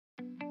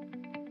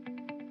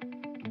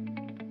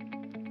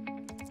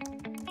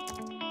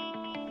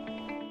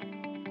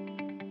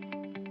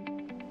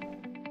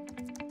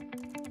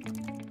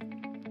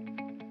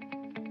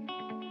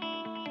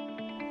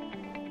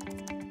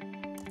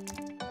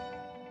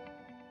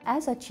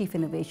As a Chief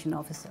Innovation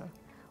Officer,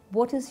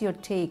 what is your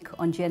take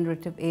on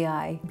generative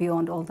AI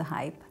beyond all the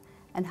hype,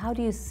 and how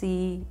do you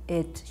see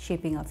it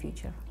shaping our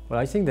future? Well,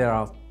 I think there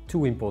are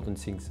two important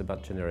things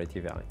about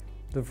generative AI.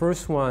 The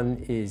first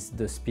one is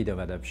the speed of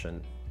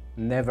adoption.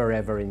 Never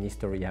ever in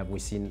history have we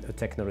seen a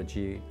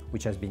technology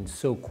which has been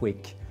so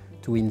quick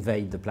to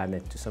invade the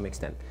planet to some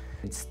extent.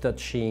 It's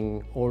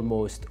touching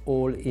almost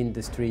all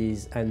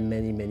industries and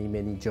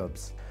many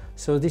jobs.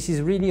 So this is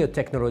really a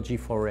technology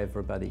for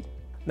everybody.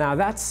 Now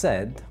that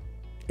said,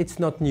 it's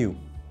not new.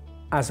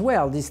 As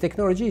well, this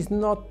technology is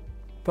not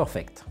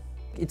perfect.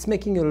 It's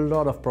making a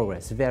lot of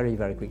progress, very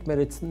quick, but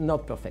it's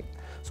not perfect.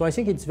 So I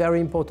think it's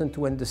very important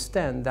to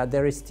understand that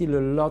there is still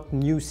a lot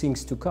new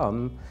things to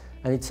come,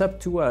 and it's up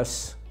to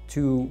us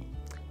to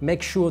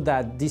make sure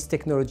that this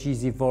technology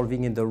is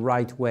evolving in the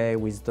right way,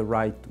 with the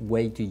right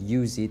way to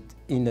use it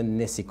in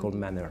an ethical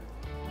manner.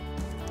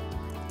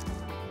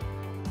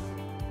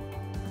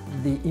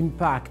 The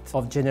impact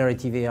of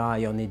generative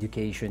AI on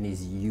education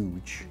is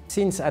huge.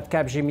 Since at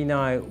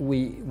Capgemini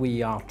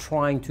we are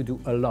trying to do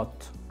a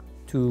lot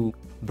to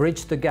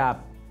bridge the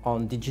gap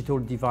on digital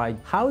divide,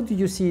 how do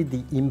you see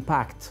the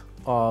impact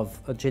of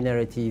a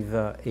generative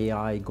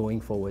AI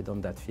going forward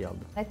on that field?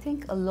 I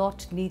think a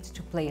lot needs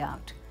to play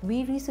out.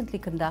 We recently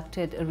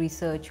conducted a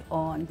research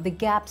on the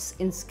gaps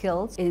in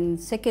skills in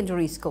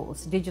secondary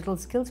schools, digital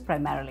skills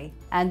primarily,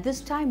 and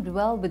this timed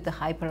well with the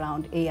hype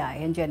around AI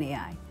and Gen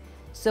AI.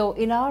 So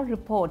in our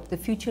report, The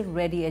Future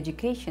Ready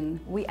Education,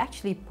 we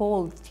actually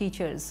polled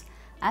teachers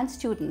and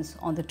students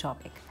on the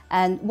topic.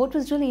 And what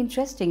was really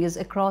interesting is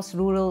across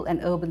rural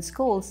and urban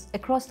schools,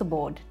 across the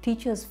board,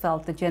 teachers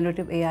felt that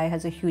generative AI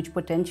has a huge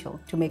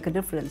potential to make a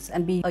difference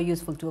and be a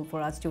useful tool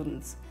for our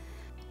students.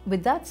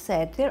 With that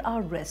said, there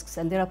are risks,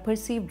 and there are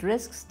perceived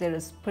risks. There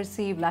is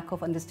perceived lack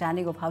of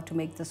understanding of how to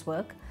make this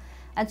work.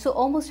 And so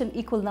almost an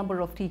equal number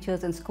of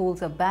teachers and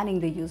schools are banning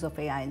the use of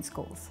AI in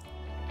schools.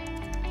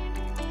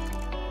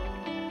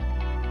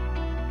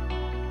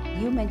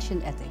 You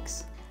mentioned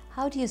ethics.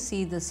 How do you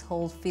see this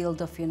whole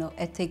field of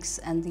ethics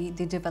and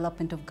the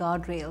development of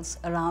guardrails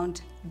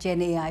around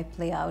Gen AI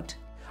play out?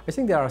 I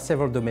think there are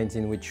several domains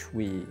in which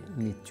we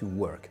need to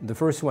work. The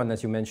first one,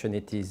 as you mentioned,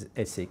 it is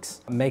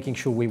ethics. Making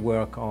sure we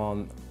work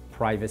on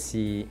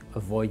privacy,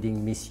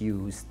 avoiding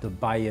misuse, the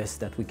bias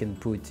that we can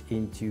put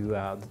into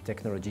the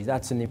technology.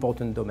 That's an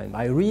important domain.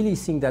 I really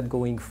think that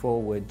going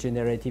forward,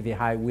 generative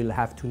AI will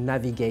have to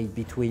navigate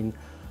between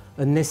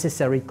a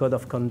necessary code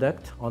of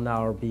conduct on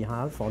our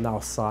behalf, on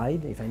our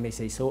side, if I may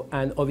say so,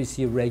 and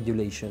obviously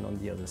regulation on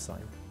the other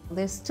side.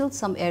 There's still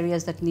some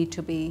areas that need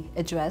to be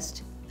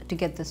addressed to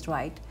get this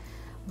right,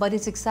 but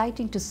it's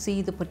exciting to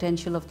see the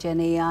potential of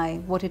Gen AI,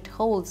 what it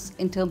holds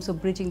in terms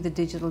of bridging the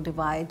digital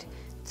divide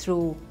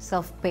through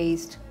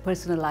self-paced,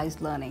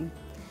 personalized learning.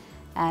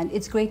 And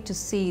it's great to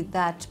see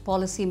that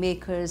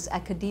policymakers,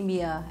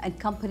 academia, and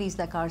companies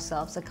like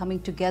ourselves are coming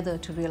together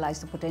to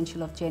realize the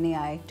potential of Gen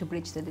AI to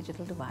bridge the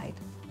digital divide.